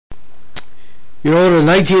You know, the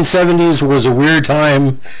 1970s was a weird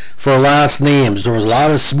time for last names. There was a lot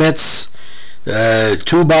of Smiths,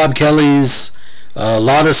 two Bob Kellys, a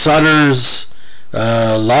lot of Sutters,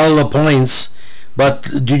 a lot of LaPointes.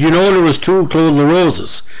 But did you know there was two Claude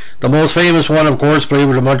Laroses? The most famous one, of course, played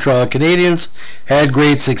with the Montreal Canadiens, had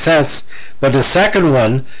great success. But the second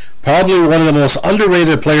one, probably one of the most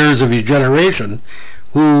underrated players of his generation,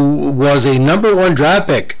 who was a #1 draft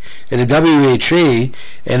pick in the WHA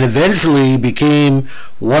and eventually became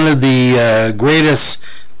one of the greatest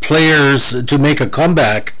players to make a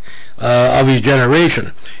comeback of his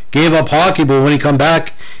generation. Gave up hockey, but when he come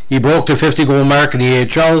back, he broke the 50-goal mark in the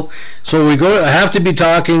AHL. So we have to be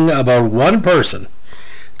talking about one person,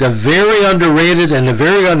 the very underrated and the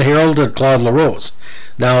very unheralded Claude Larose.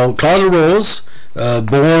 Now, Claude Larose,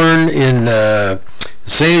 born in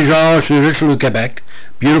Saint-Jean-sur-Richelieu, Quebec,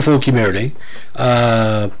 beautiful community,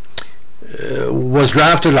 was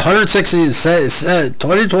drafted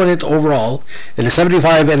 2020th overall in the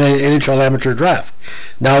 75 NHL amateur draft.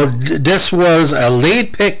 Now, this was a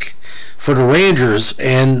late pick for the Rangers,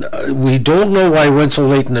 and we don't know why he went so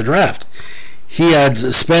late in the draft. He had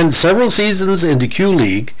spent several seasons in the Q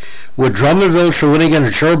League with Drummondville, Shawinigan,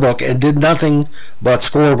 and Sherbrooke and did nothing but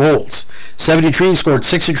score goals. 73 scored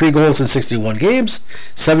 63 goals in 61 games,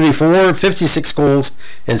 74, 56 goals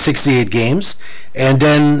in 68 games, and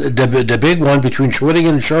then the big one between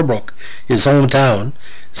Shawinigan and Sherbrooke, his hometown,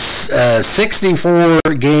 64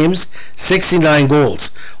 games, 69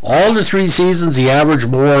 goals. All the 3 seasons he averaged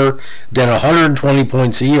more than 120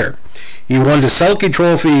 points a year. He won the Selke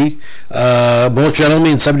Trophy, most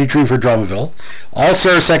gentlemen, in 73 for Drummondville.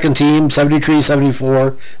 All-Star second team, 73,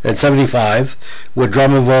 74, and 75 with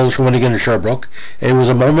Drummondville, Shawinigan, and Sherbrooke. And he was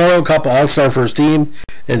a Memorial Cup All-Star first team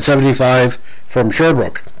in 75 from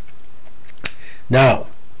Sherbrooke. Now,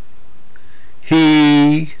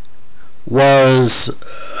 he was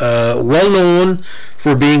well known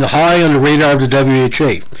for being high on the radar of the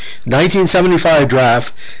WHA. 1975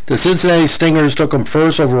 draft, the Cincinnati Stingers took him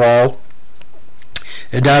first overall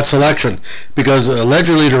in that selection because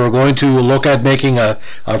allegedly they were going to look at making a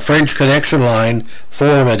French connection line for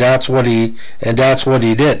him, and that's what he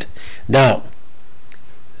did. Now,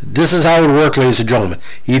 this is how it worked, ladies and gentlemen.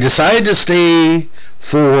 He decided to stay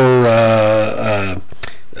for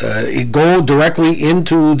go directly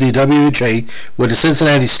into the WHA with the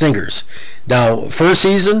Cincinnati Stingers. Now, first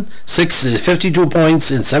season, 52 points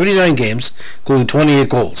in 79 games, including 28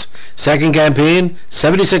 goals. Second campaign,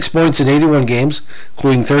 76 points in 81 games,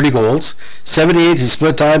 including 30 goals. 78, he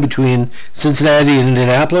split time between Cincinnati and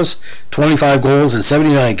Indianapolis, 25 goals in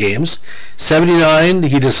 79 games. 79,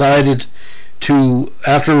 he decided to,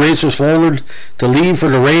 after Racers folded, to leave for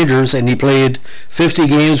the Rangers, and he played 50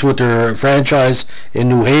 games with their franchise in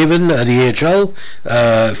New Haven, the AHL,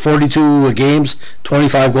 42 games,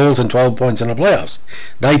 25 goals, and 12 points in the playoffs.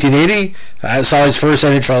 1980 saw his first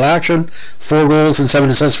NHL action, 4 goals and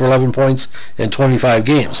 7 assists for 11 points in 25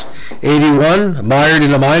 games. 81, mired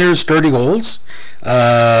in the minors, 30 goals.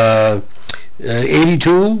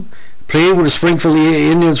 82, played with the Springfield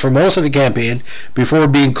Indians for most of the campaign before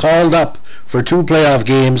being called up for 2 playoff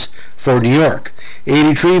games for New York.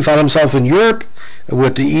 83, found himself in Europe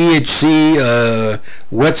with the EHC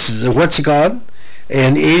Wetsikon.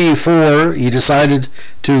 And 84, he decided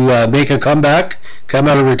to make a comeback, come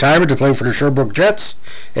out of retirement to play for the Sherbrooke Jets,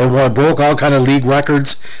 and broke all kind of league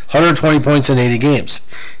records, 120 points in 80 games.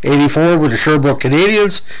 84 with the Sherbrooke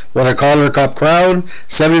Canadiens, won a Calder Cup crown,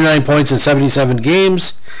 79 points in 77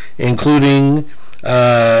 games, including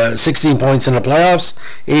 16 points in the playoffs.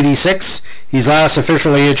 86, his last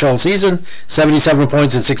official AHL season, 77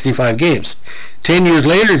 points in 65 games. 10 years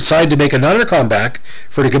later, decided to make another comeback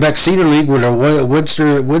for the Quebec Senior League with the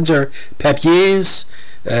Windsor Papiers,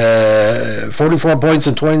 44 points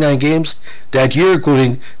in 29 games that year,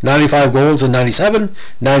 including 95 goals in 97.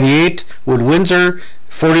 98 with Windsor,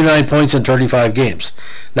 49 points in 35 games.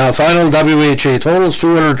 Now, final WHA totals,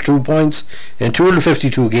 202 points in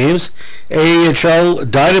 252 games. AHL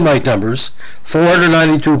dynamite numbers,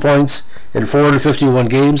 492 points in 451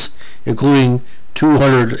 games, including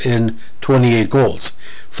 228 goals.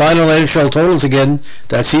 Final NHL totals again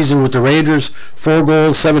that season with the Rangers, 4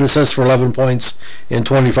 goals, 7 assists for 11 points in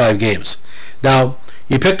 25 games. Now,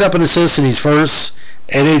 he picked up an assist in his first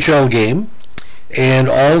NHL game, and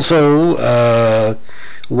also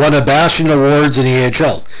won a Bastion Awards in the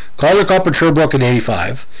AHL. Calder Cup at Sherbrooke in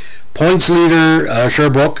 85. Points leader,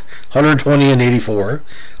 Sherbrooke, 120 in 84.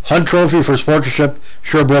 Hunt Trophy for Sportsmanship,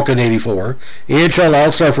 Sherbrooke in 84. AHL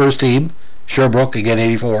All-Star First Team, Sherbrooke, again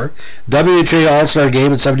 84. WHA All-Star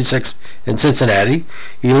Game in 76 in Cincinnati.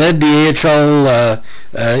 He led the AHL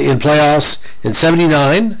in playoffs in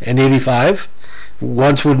 79 and 85.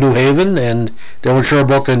 Once with New Haven and then with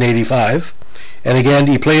Sherbrooke in 85. And again,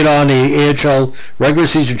 he played on a AHL regular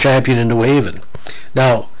season champion in New Haven.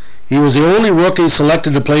 Now, he was the only rookie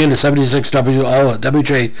selected to play in the 76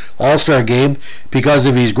 WHA All-Star Game because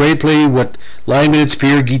of his great play with linemates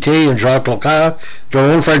Pierre Guité and Jacques Loca, their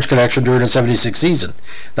own French connection during the 76 season.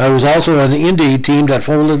 Now, he was also on the Indy team that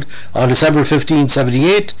folded on December 15,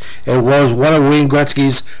 78, and was one of Wayne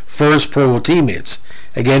Gretzky's first pro teammates.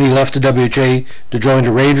 Again, he left the WHA to join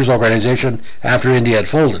the Rangers organization after Indy had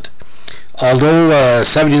folded. Although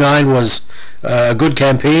 79 was a good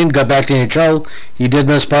campaign, got back to NHL, he did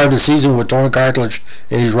miss part of the season with torn cartilage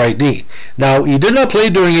in his right knee. Now, he did not play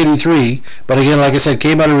during 83, but again, like I said,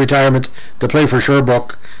 came out of retirement to play for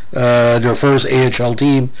Sherbrooke, their first AHL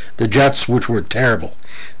team, the Jets, which were terrible.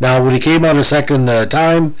 Now, when he came out a second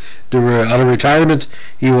time out of retirement,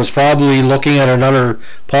 he was probably looking at another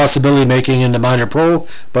possibility making in the minor pro,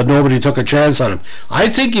 but nobody took a chance on him. I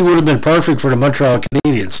think he would have been perfect for the Montreal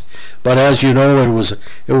Canadiens, but as you know,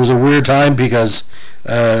 it was a weird time because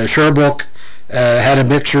Sherbrooke had a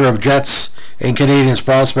mixture of Jets and Canadiens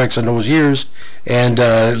prospects in those years, and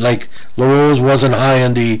like Larose wasn't high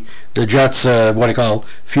in the Jets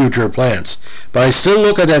future plans. But I still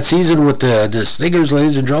look at that season with the Stingers,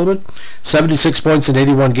 ladies and gentlemen. 76 points in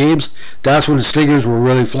 81 games. That's when the Stingers were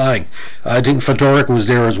really flying. I think Fedoruk was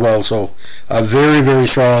there as well, so a very, very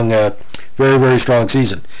strong very strong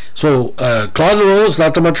season. So Claude Larose,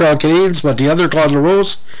 not the Montreal Canadiens, but the other Claude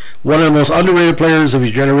Larose, one of the most underrated players of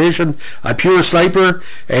his generation, a pure sniper,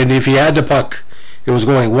 and if he had the puck, it was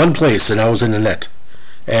going one place, and that was in the net.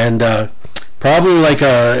 And probably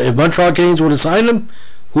if Montreal Canadiens would have signed him,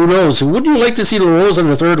 who knows? Wouldn't you like to see Larose on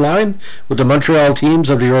the third line with the Montreal teams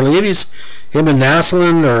of the early 80s? Him and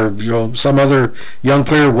Naslin or some other young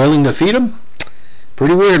player willing to feed him?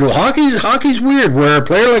 Pretty weird. Well, hockey's weird, where a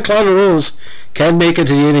player like Claude Larose can make it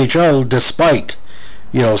to the NHL despite,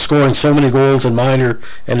 scoring so many goals in minor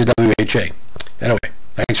and the WHA. Anyway,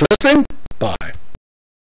 thanks for listening. Bye.